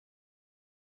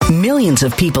Millions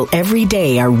of people every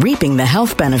day are reaping the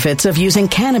health benefits of using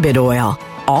cannabis oil,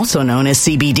 also known as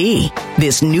CBD.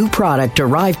 This new product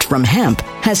derived from hemp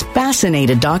has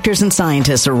fascinated doctors and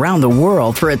scientists around the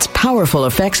world for its powerful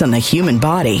effects on the human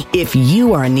body. If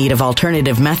you are in need of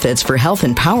alternative methods for health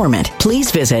empowerment, please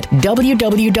visit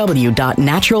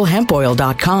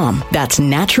www.naturalhempoil.com. That's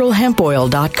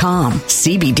naturalhempoil.com.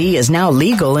 CBD is now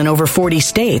legal in over 40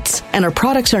 states, and our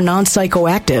products are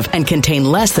non-psychoactive and contain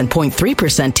less than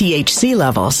 0.3% THC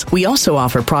levels. We also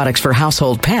offer products for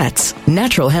household pets.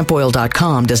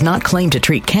 Naturalhempoil.com does not claim to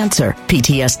treat cancer,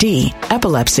 PTSD,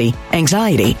 epilepsy,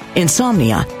 anxiety,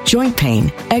 insomnia, joint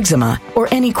pain, eczema, or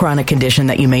any chronic condition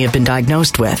that you may have been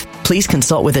diagnosed with. Please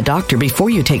consult with a doctor before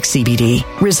you take CBD.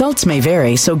 Results may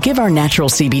vary, so give our natural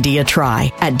CBD a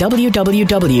try at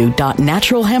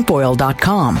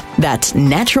www.naturalhempoil.com. That's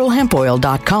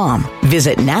naturalhempoil.com.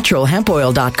 Visit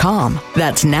naturalhempoil.com.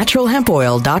 That's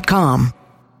naturalhempoil.com.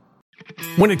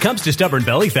 When it comes to stubborn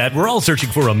belly fat, we're all searching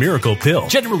for a miracle pill.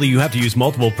 Generally, you have to use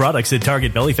multiple products that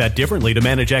target belly fat differently to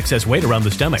manage excess weight around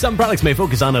the stomach. Some products may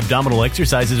focus on abdominal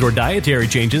exercises or dietary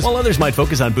changes, while others might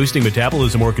focus on boosting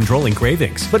metabolism or controlling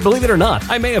cravings. But believe it or not,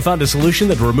 I may have found a solution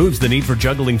that removes the need for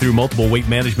juggling through multiple weight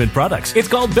management products. It's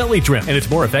called Belly Trim, and it's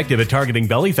more effective at targeting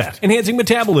belly fat, enhancing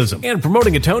metabolism, and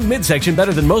promoting a toned midsection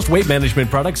better than most weight management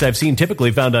products I've seen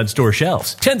typically found on store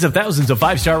shelves. Tens of thousands of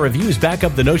 5-star reviews back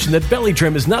up the notion that Belly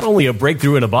Trim is not only a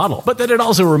breakthrough in a bottle, but that it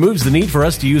also removes the need for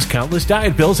us to use countless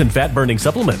diet pills and fat-burning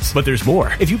supplements. But there's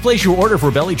more. If you place your order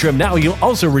for Belly Trim now, you'll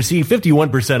also receive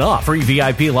 51% off, free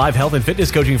VIP live health and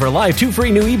fitness coaching for life, 2 free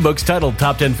new ebooks titled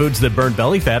Top 10 Foods That Burn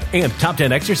Belly Fat and Top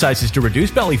 10 Exercises to Reduce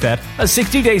Belly Fat, a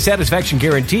 60-day satisfaction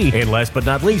guarantee, and last but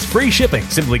not least, free shipping.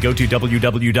 Simply go to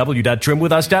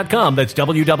www.trimwithus.com. That's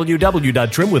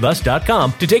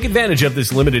www.trimwithus.com to take advantage of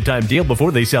this limited time deal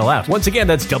before they sell out. Once again,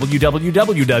 that's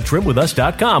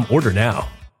www.trimwithus.com. Order now.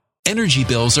 Energy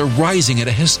bills are rising at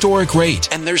a historic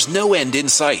rate, and there's no end in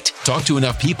sight. Talk to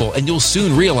enough people, and you'll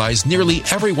soon realize nearly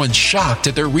everyone's shocked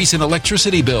at their recent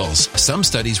electricity bills. Some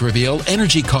studies reveal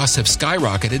energy costs have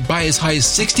skyrocketed by as high as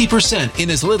 60%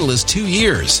 in as little as 2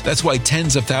 years. That's why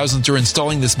tens of thousands are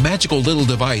installing this magical little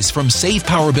device from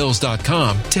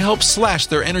SavePowerBills.com to help slash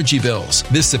their energy bills.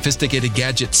 This sophisticated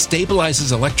gadget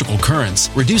stabilizes electrical currents,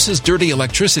 reduces dirty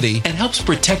electricity, and helps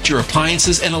protect your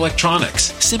appliances and electronics.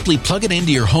 Simply plug it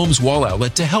into your home's wall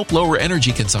outlet to help lower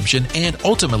energy consumption and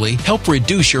ultimately help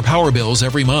reduce your power bills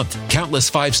every month.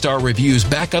 Countless 5-star reviews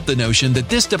back up the notion that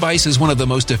this device is one of the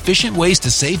most efficient ways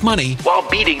to save money while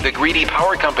beating the greedy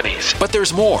power companies. But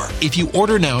there's more. If you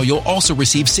order now, you'll also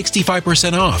receive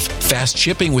 65% off, fast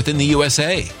shipping within the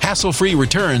USA, hassle-free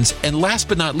returns, and last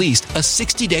but not least, a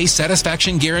 60-day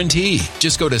satisfaction guarantee.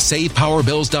 Just go to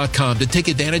SavePowerBills.com to take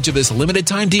advantage of this limited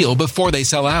time deal before they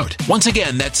sell out. Once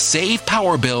again, that's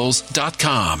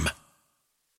SavePowerBills.com.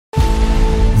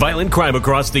 Violent crime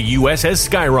across the U.S. has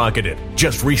skyrocketed.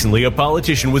 Just recently, a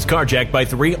politician was carjacked by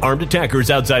 3 armed attackers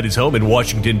outside his home in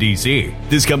Washington, D.C.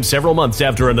 This comes several months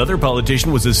after another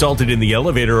politician was assaulted in the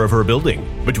elevator of her building.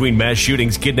 Between mass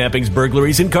shootings, kidnappings,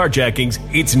 burglaries, and carjackings,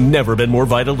 it's never been more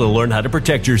vital to learn how to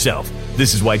protect yourself.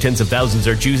 This is why tens of thousands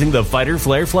are choosing the Fighter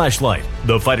Flare flashlight.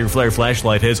 The Fighter Flare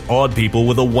flashlight has awed people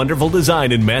with a wonderful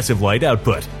design and massive light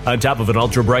output. On top of an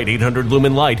ultra-bright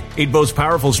 800-lumen light, it boasts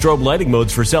powerful strobe lighting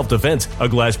modes for self-defense, a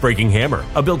glass-breaking hammer,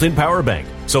 a built-in power bank,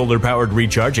 solar-powered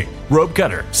recharging, rope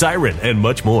cutter, siren, and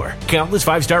much more. Countless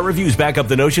 5-star reviews back up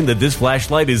the notion that this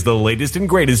flashlight is the latest and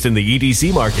greatest in the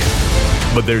EDC market.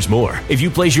 But there's more. If you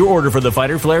place your order for the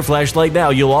Fighter Flare flashlight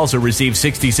now, you'll also receive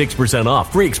 66%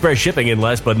 off, free express shipping, and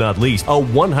last but not least, a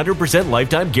 100%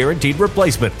 lifetime guaranteed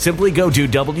replacement. Simply go to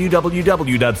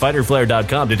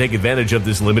www.fighterflare.com to take advantage of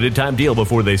this limited time deal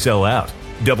before they sell out.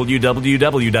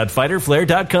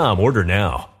 www.fighterflare.com. Order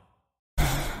now.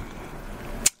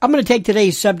 I'm going to take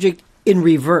today's subject in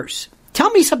reverse.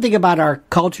 Tell me something about our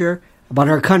culture, about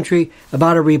our country,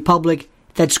 about our republic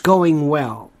that's going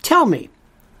well. Tell me.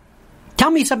 Tell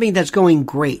me something that's going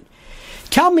great.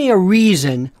 Tell me a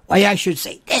reason why I should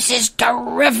say, this is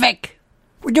terrific.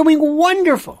 We're doing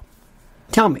wonderful.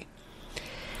 Tell me.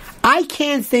 I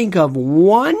can't think of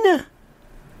one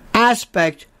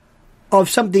aspect of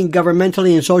something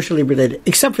governmentally and socially related,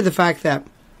 except for the fact that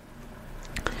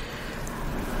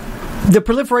the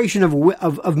proliferation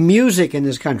of music in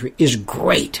this country is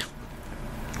great.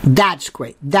 That's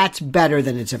great. That's better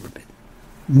than it's ever been.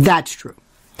 That's true.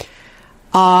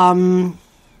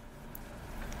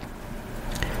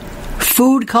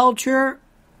 Food culture,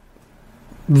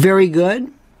 very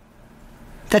good.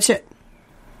 That's it.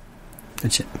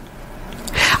 That's it.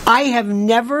 I have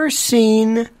never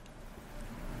seen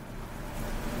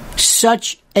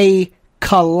such a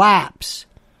collapse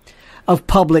of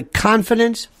public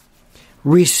confidence,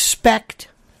 respect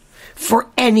for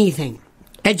anything,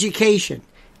 education,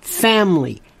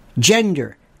 family,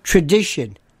 gender,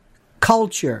 tradition,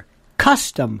 culture,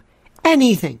 custom,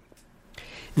 anything.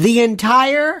 The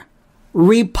entire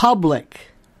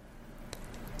republic,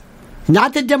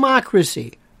 not the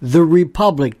democracy, the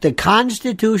republic, the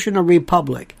constitutional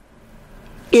republic,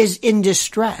 is in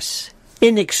distress,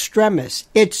 in extremis.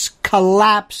 It's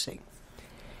collapsing.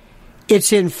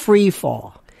 It's in free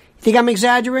fall. Think I'm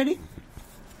exaggerating?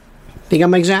 Think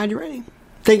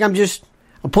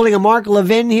I'm pulling a Mark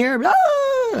Levin here?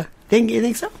 You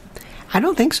think so? I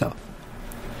don't think so.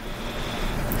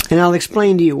 And I'll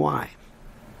explain to you why.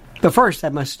 But first, I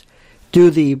must do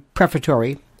the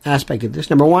prefatory aspect of this.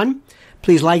 Number one,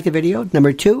 please like the video.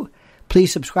 Number two,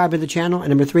 please subscribe to the channel. And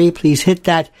number three, please hit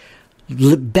that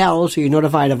bell so you're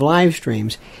notified of live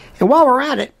streams. And while we're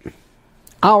at it,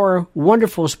 our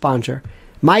wonderful sponsor,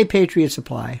 My Patriot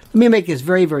Supply. Let me make this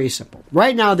very, very simple.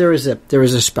 Right now, there is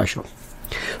a special.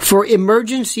 For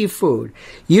emergency food,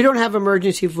 you don't have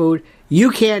emergency food, you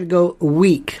can't go a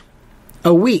week,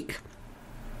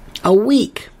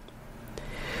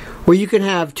 where you can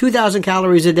have 2,000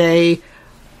 calories a day,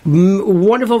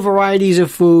 wonderful varieties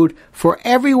of food for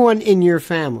everyone in your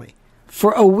family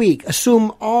for a week.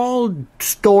 Assume all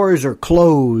stores are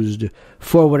closed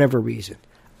for whatever reason.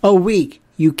 A week,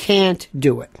 you can't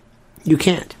do it. You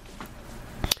can't.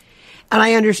 And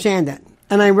I understand that,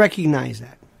 and I recognize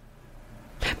that.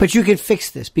 But you can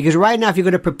fix this, because right now, if you go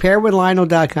to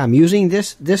preparewithlionel.com, using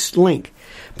this link,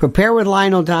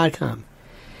 preparewithlionel.com,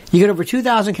 you get over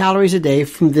 2,000 calories a day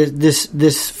from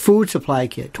this food supply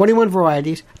kit. 21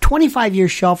 varieties, 25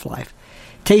 years shelf life.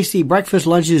 Tasty breakfast,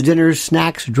 lunches, dinners,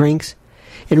 snacks, drinks.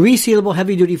 In resealable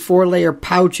heavy-duty 4-layer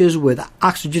pouches with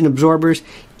oxygen absorbers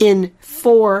in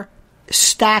 6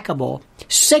 stackable,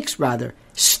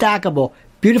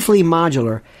 beautifully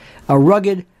modular,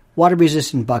 rugged,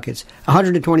 water-resistant buckets.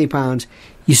 120 pounds.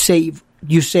 You save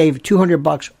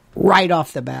 $200 right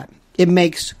off the bat. It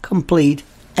makes complete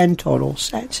and total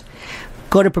sense.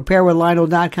 Go to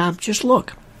preparewithlionel.com. Just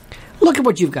look. Look at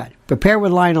what you've got.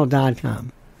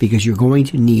 Preparewithlionel.com, because you're going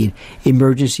to need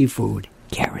emergency food,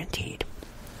 guaranteed.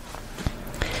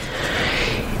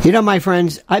 You know, my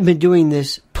friends, I've been doing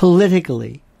this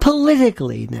politically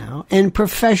now, and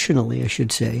professionally, I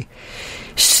should say,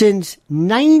 since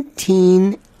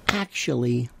officially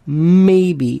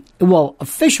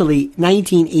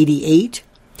 1988.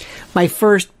 My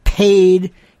first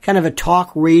paid kind of a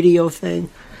talk radio thing.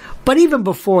 But even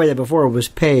before that, before it was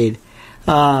paid,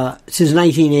 since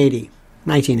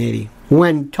 1980,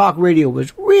 when talk radio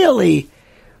was really,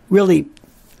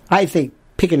 I think,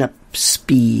 picking up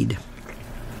speed.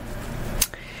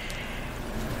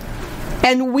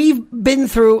 And we've been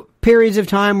through periods of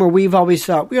time where we've always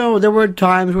thought, there were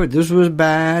times where this was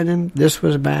bad and this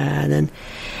was bad,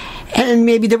 and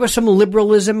maybe there was some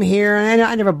liberalism here, and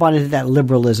I never bought into that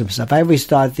liberalism stuff. I always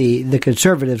thought the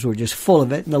conservatives were just full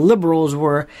of it, and the liberals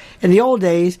were, in the old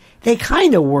days, they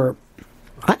kind of were,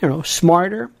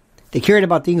 smarter. They cared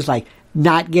about things like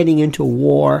not getting into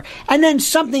war, and then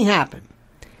something happened.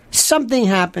 Something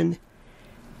happened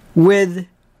with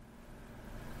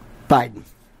Biden.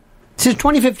 Since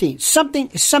 2015,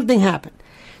 something happened.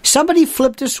 Somebody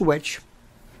flipped a switch,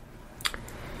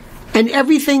 and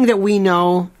everything that we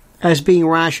know as being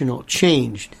rational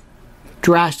changed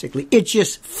drastically. It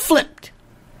just flipped.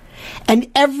 And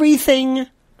everything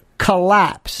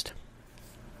collapsed.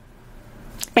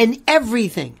 And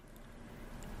everything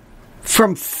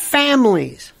from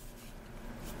families,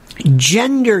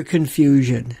 gender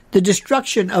confusion, the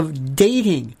destruction of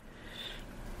dating,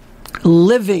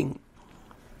 living,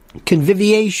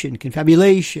 confabulation,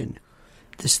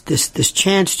 this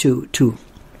chance to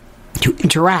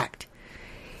interact.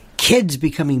 Kids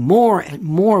becoming more and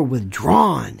more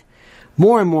withdrawn,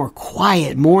 more and more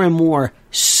quiet, more and more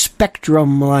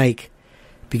spectrum-like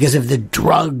because of the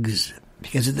drugs,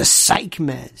 because of the psych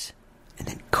meds. And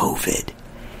then COVID.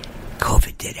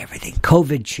 COVID did everything.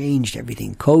 COVID changed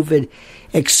everything. COVID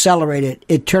accelerated.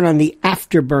 It turned on the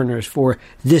afterburners for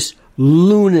this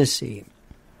lunacy.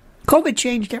 COVID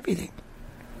changed everything.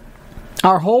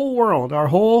 Our whole world, our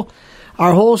whole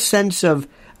sense of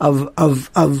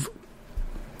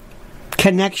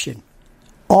connection,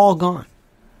 all gone.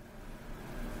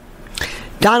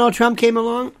 Donald Trump came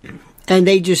along, and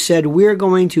they just said, we're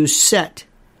going to set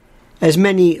as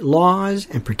many laws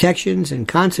and protections and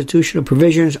constitutional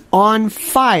provisions on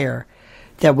fire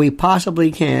that we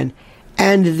possibly can.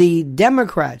 And the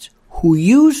Democrats, who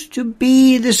used to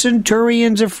be the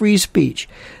centurions of free speech,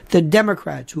 the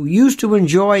Democrats who used to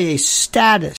enjoy a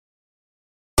status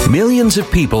Millions of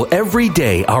people every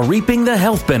day are reaping the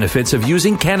health benefits of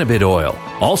using cannabis oil,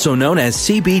 also known as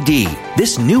CBD.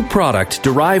 This new product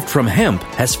derived from hemp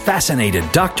has fascinated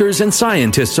doctors and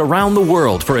scientists around the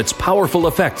world for its powerful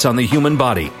effects on the human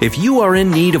body. If you are in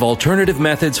need of alternative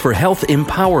methods for health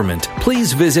empowerment,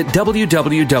 please visit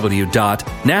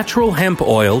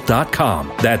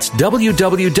www.naturalhempoil.com. That's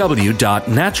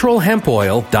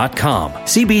www.naturalhempoil.com.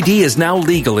 CBD is now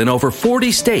legal in over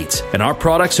 40 states, and our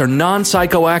products are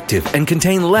non-psychoactive and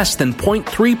contain less than 0.3%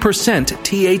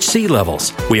 THC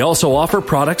levels. We also offer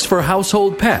products for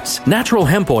household pets.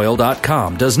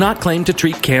 NaturalHempOil.com does not claim to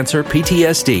treat cancer,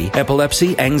 PTSD,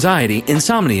 epilepsy, anxiety,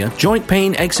 insomnia, joint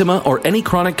pain, eczema, or any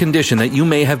chronic condition that you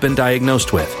may have been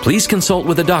diagnosed with. Please consult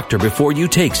with a doctor before you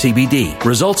take CBD.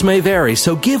 Results may vary,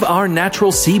 so give our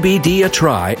natural CBD a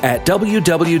try at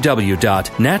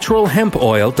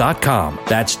www.naturalhempoil.com.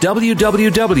 That's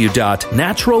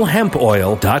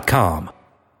www.naturalhempoil.com.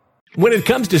 When it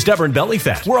comes to stubborn belly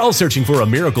fat, we're all searching for a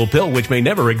miracle pill which may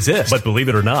never exist. But believe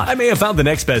it or not, I may have found the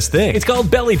next best thing. It's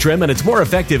called Belly Trim, and it's more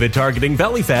effective at targeting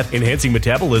belly fat, enhancing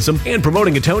metabolism, and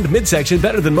promoting a toned midsection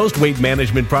better than most weight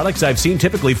management products I've seen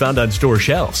typically found on store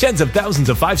shelves. Tens of thousands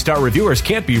of 5-star reviewers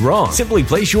can't be wrong. Simply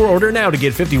place your order now to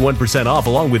get 51% off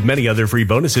along with many other free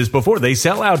bonuses before they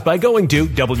sell out by going to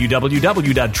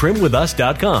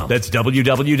www.trimwithus.com. That's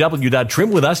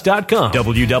www.trimwithus.com.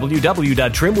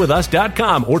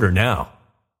 www.trimwithus.com. Order now.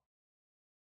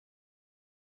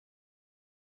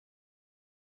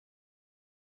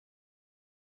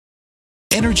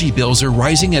 Energy bills are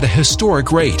rising at a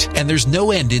historic rate, and there's no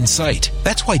end in sight.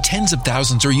 That's why tens of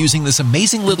thousands are using this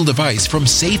amazing little device from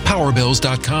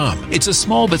SavePowerBills.com. It's a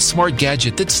small but smart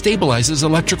gadget that stabilizes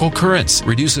electrical currents,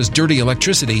 reduces dirty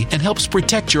electricity, and helps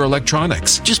protect your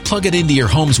electronics. Just plug it into your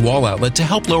home's wall outlet to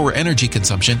help lower energy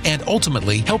consumption and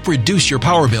ultimately help reduce your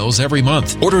power bills every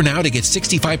month. Order now to get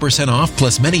 65% off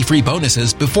plus many free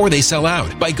bonuses before they sell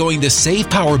out by going to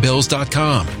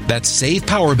SavePowerBills.com. That's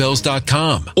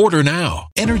SavePowerBills.com. Order now.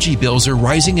 Energy bills are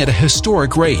rising at a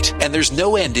historic rate, and there's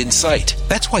no end in sight.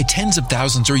 That's why tens of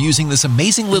thousands are using this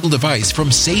amazing little device from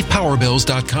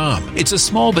SavePowerBills.com. It's a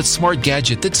small but smart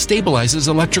gadget that stabilizes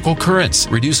electrical currents,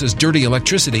 reduces dirty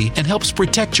electricity, and helps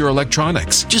protect your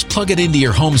electronics. Just plug it into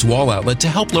your home's wall outlet to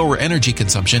help lower energy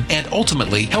consumption and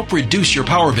ultimately help reduce your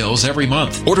power bills every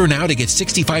month. Order now to get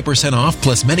 65% off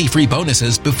plus many free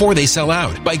bonuses before they sell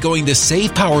out by going to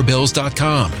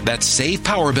SavePowerBills.com. That's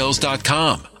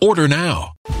SavePowerBills.com. Order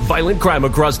now. Violent crime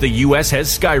across the U.S.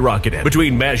 has skyrocketed.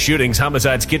 Between mass shootings,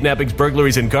 homicides, kidnappings,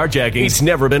 burglaries, and carjacking, it's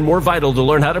never been more vital to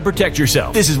learn how to protect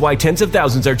yourself. This is why tens of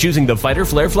thousands are choosing the Fighter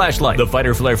Flare flashlight. The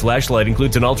Fighter Flare flashlight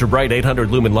includes an ultra-bright 800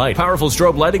 lumen light, powerful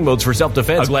strobe lighting modes for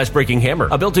self-defense, a glass-breaking hammer,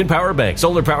 a built-in power bank,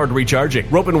 solar-powered recharging,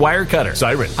 rope and wire cutter,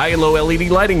 siren, high and low LED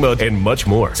lighting mode, and much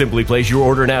more. Simply place your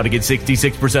order now to get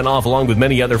 66% off along with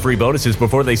many other free bonuses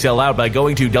before they sell out by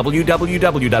going to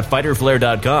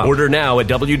www.fighterflare.com. Order now at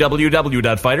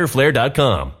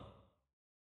www.fighterflare.com.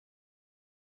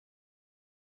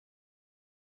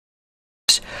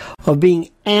 Of being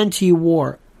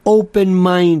anti-war,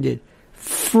 open-minded,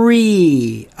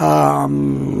 free,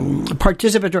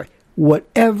 participatory,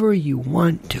 whatever you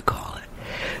want to call it.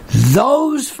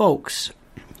 Those folks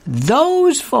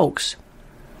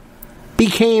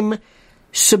became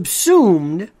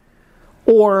subsumed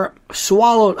or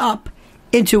swallowed up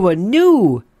into a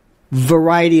new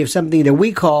variety of something that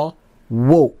we call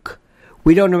woke.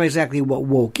 We don't know exactly what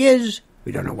woke is.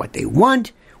 We don't know what they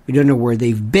want. We don't know where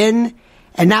they've been.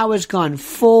 And now it's gone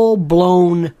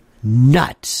full-blown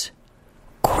nuts.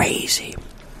 Crazy.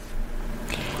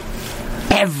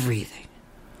 Everything.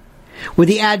 With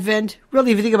the advent,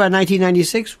 really, if you think about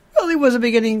 1996, really was the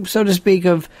beginning, so to speak,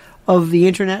 of the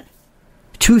internet.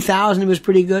 2000 was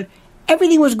pretty good.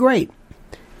 Everything was great.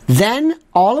 Then,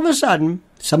 all of a sudden,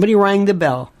 somebody rang the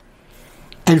bell,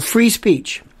 and free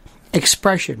speech,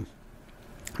 expression,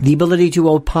 the ability to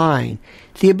opine,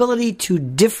 the ability to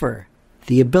differ,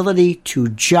 the ability to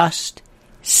just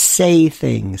say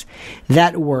things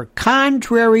that were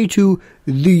contrary to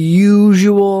the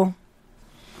usual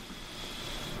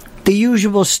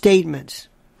statements.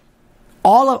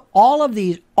 All of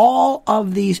these,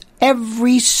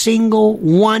 every single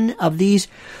one of these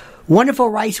wonderful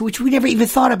rights, which we never even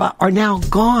thought about, are now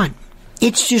gone.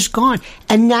 It's just gone.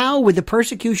 And now with the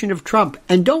persecution of Trump,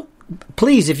 and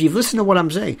please, if you've listened to what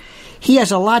I'm saying, he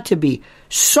has a lot to be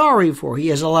sorry for. He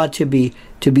has a lot to be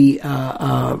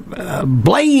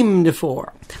blamed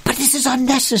for. But this is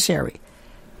unnecessary.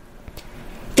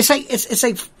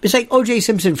 It's like O.J.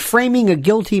 Simpson framing a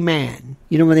guilty man.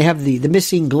 You know, when they have the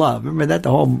missing glove. Remember that,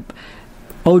 the whole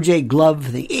O.J. glove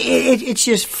thing. It's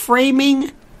just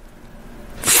framing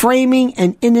framing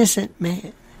an innocent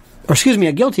man. Or excuse me,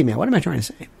 a guilty man. What am I trying to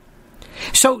say?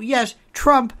 So, yes,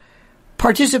 Trump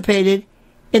participated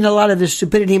in a lot of this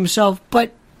stupidity himself,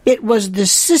 but it was the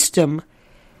system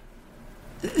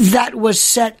that was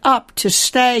set up to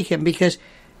snag him, because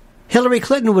Hillary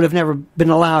Clinton would have never been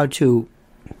allowed to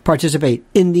participate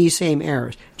in these same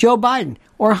errors. Joe Biden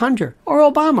or Hunter or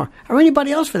Obama or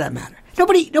anybody else for that matter.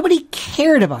 Nobody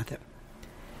cared about them.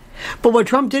 But what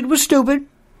Trump did was stupid.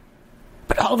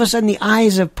 But all of a sudden the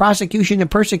eyes of prosecution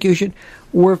and persecution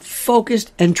were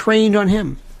focused and trained on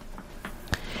him.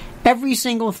 Every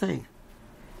single thing,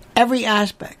 every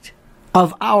aspect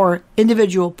of our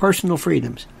individual personal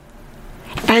freedoms.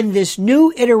 And this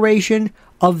new iteration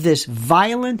of this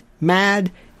violent,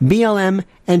 mad, BLM,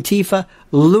 Antifa,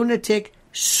 lunatic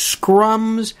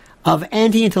scrums of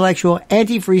anti-intellectual,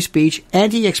 anti-free speech,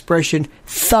 anti-expression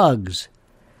thugs.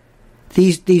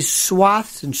 These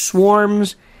swaths and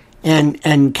swarms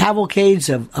and cavalcades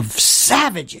of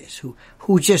savages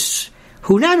who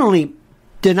not only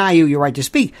deny you your right to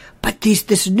speak, but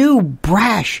this new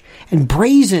brash and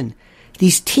brazen,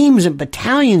 these teams and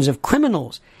battalions of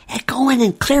criminals that go in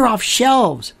and clear off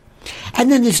shelves.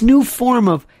 And then this new form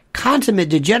of consummate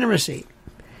degeneracy.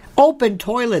 Open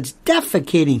toilets,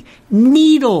 defecating,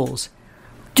 needles,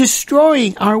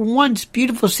 destroying our once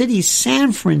beautiful cities,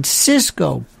 San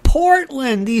Francisco,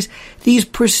 Portland, these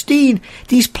pristine,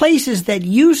 these places that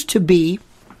used to be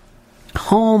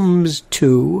homes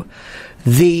to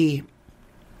the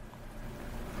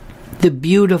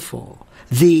beautiful,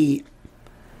 the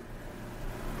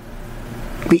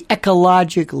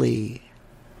ecologically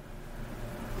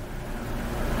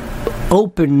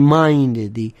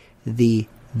open-minded, the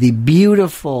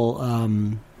beautiful,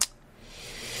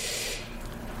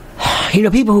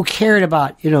 people who cared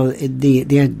about,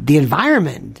 the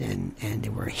environment, and they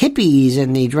were hippies,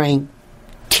 and they drank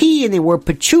tea, and they wore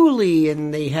patchouli,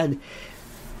 and they had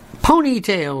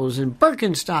ponytails and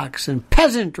Birkenstocks and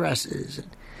peasant dresses and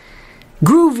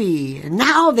groovy. And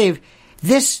now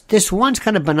this once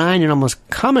kind of benign and almost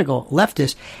comical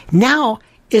leftist now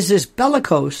is this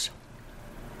bellicose,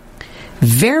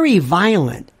 very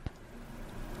violent,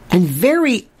 and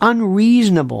very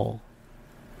unreasonable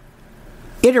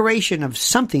iteration of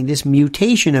something, this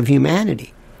mutation of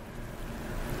humanity.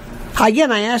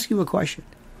 Again, I ask you a question.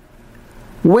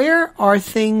 Where are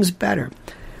things better?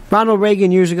 Ronald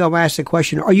Reagan years ago asked the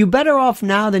question, are you better off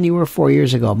now than you were 4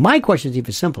 years ago? My question is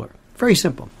even simpler. Very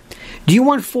simple. Do you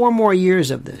want 4 more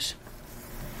years of this?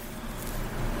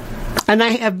 And I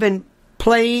have been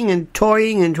playing and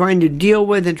toying and trying to deal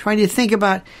with and trying to think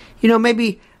about,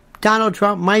 maybe Donald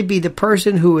Trump might be the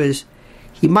person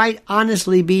he might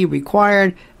honestly be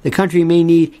required, the country may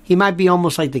need. He might be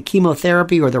almost like the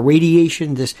chemotherapy or the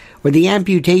radiation, or the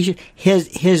amputation.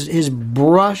 His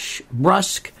brusque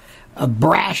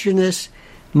brashness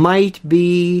might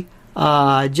be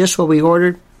just what we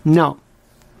ordered. No,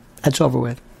 that's over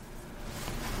with.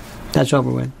 That's over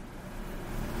with.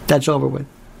 That's over with.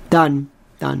 Done.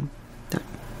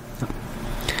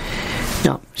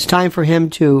 No, it's time for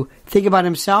him to think about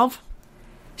himself,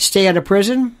 stay out of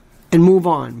prison, and move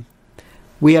on.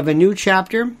 We have a new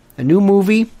chapter, a new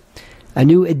movie, a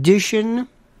new addition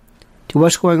to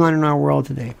what's going on in our world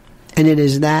today. And it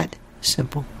is that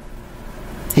simple.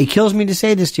 It kills me to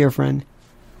say this, dear friend,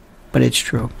 but it's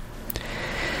true.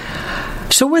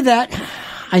 So with that,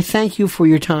 I thank you for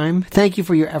your time. Thank you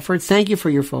for your effort. Thank you for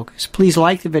your focus. Please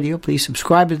like the video. Please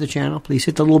subscribe to the channel. Please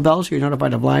hit the little bell so you're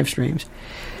notified of live streams.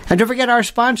 And don't forget our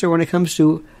sponsor when it comes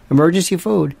to emergency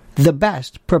food, the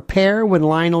best,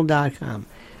 preparewithlionel.com.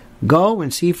 Go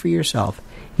and see for yourself.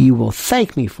 You will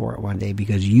thank me for it one day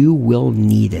because you will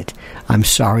need it. I'm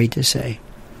sorry to say.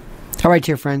 All right,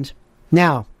 dear friends.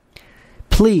 Now,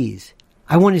 please,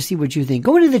 I want to see what you think.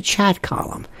 Go into the chat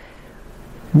column.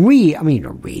 Write,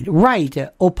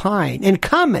 opine, and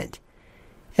comment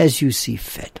as you see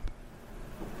fit.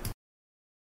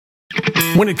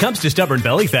 When it comes to stubborn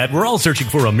belly fat, we're all searching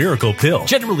for a miracle pill.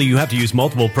 Generally, you have to use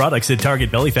multiple products that target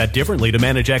belly fat differently to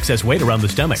manage excess weight around the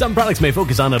stomach. Some products may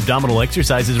focus on abdominal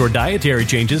exercises or dietary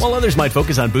changes, while others might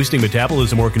focus on boosting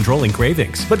metabolism or controlling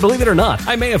cravings. But believe it or not,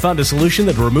 I may have found a solution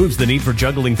that removes the need for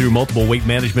juggling through multiple weight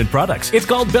management products. It's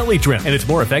called Belly Trim, and it's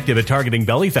more effective at targeting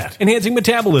belly fat, enhancing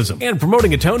metabolism, and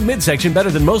promoting a toned midsection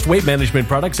better than most weight management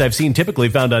products I've seen typically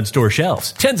found on store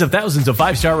shelves. Tens of thousands of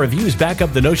 5-star reviews back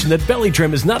up the notion that Belly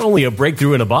Trim is not only a breakthrough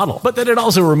breakthrough in a bottle, but that it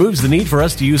also removes the need for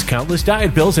us to use countless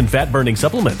diet pills and fat-burning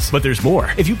supplements. But there's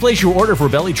more. If you place your order for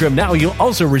Belly Trim now, you'll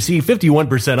also receive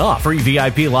 51% off, free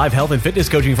VIP live health and fitness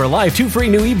coaching for life, 2 free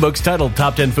new ebooks titled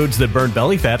Top 10 Foods That Burn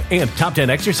Belly Fat and Top 10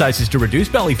 Exercises to Reduce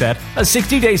Belly Fat, a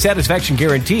 60-day satisfaction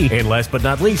guarantee, and last but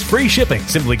not least, free shipping.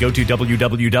 Simply go to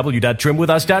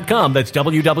www.trimwithus.com. That's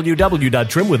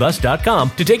www.trimwithus.com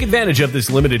to take advantage of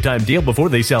this limited time deal before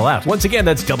they sell out. Once again,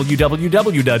 that's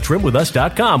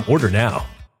www.trimwithus.com. Order now.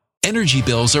 Energy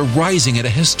bills are rising at a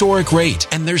historic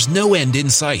rate, and there's no end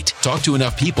in sight. Talk to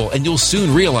enough people, and you'll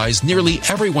soon realize nearly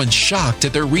everyone's shocked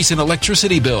at their recent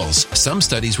electricity bills. Some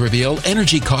studies reveal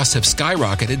energy costs have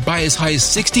skyrocketed by as high as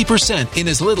 60% in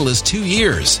as little as 2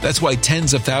 years. That's why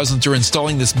tens of thousands are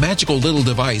installing this magical little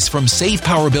device from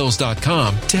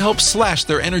SavePowerBills.com to help slash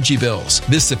their energy bills.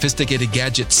 This sophisticated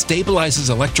gadget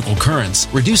stabilizes electrical currents,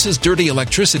 reduces dirty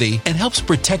electricity, and helps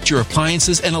protect your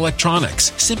appliances and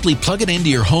electronics. Simply plug it into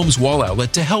your home's wall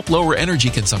outlet to help lower energy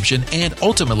consumption and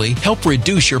ultimately help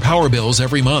reduce your power bills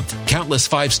every month. Countless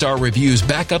 5-star reviews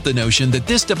back up the notion that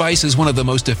this device is one of the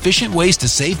most efficient ways to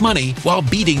save money while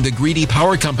beating the greedy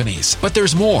power companies. But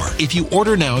there's more. If you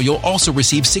order now, you'll also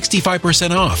receive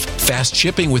 65% off, fast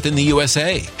shipping within the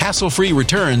USA, hassle-free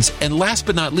returns, and last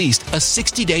but not least, a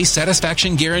 60-day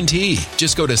satisfaction guarantee.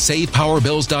 Just go to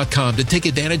SavePowerBills.com to take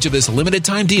advantage of this limited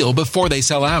time deal before they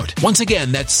sell out. Once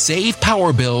again, that's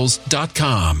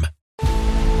SavePowerBills.com.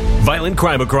 Violent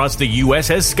crime across the U.S.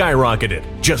 has skyrocketed.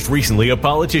 Just recently, a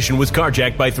politician was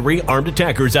carjacked by 3 armed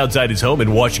attackers outside his home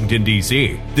in Washington,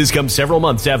 D.C. This comes several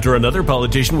months after another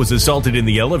politician was assaulted in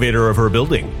the elevator of her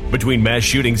building. Between mass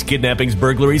shootings, kidnappings,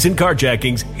 burglaries, and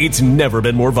carjackings, it's never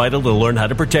been more vital to learn how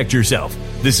to protect yourself.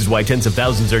 This is why tens of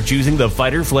thousands are choosing the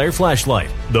Fighter Flare flashlight.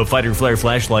 The Fighter Flare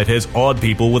flashlight has awed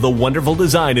people with a wonderful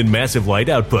design and massive light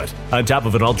output. On top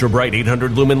of an ultra-bright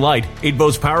 800-lumen light, it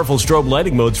boasts powerful strobe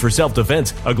lighting modes for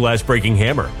self-defense, a glass-breaking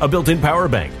hammer, a built-in power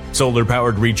bank,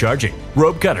 solar-powered recharging,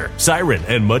 rope cutter, siren,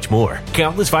 and much more.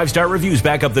 Countless 5-star reviews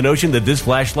back up the notion that this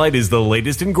flashlight is the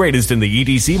latest and greatest in the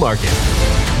EDC market.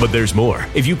 But there's more.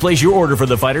 If you place your order for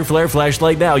the Fighter Flare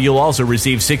flashlight now, you'll also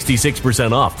receive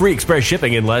 66% off, free express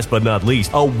shipping, and last but not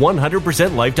least, a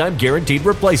 100% lifetime guaranteed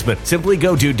replacement. Simply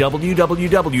go to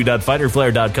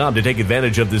www.fighterflare.com to take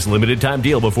advantage of this limited time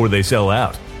deal before they sell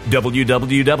out.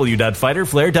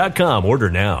 www.fighterflare.com. Order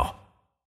now.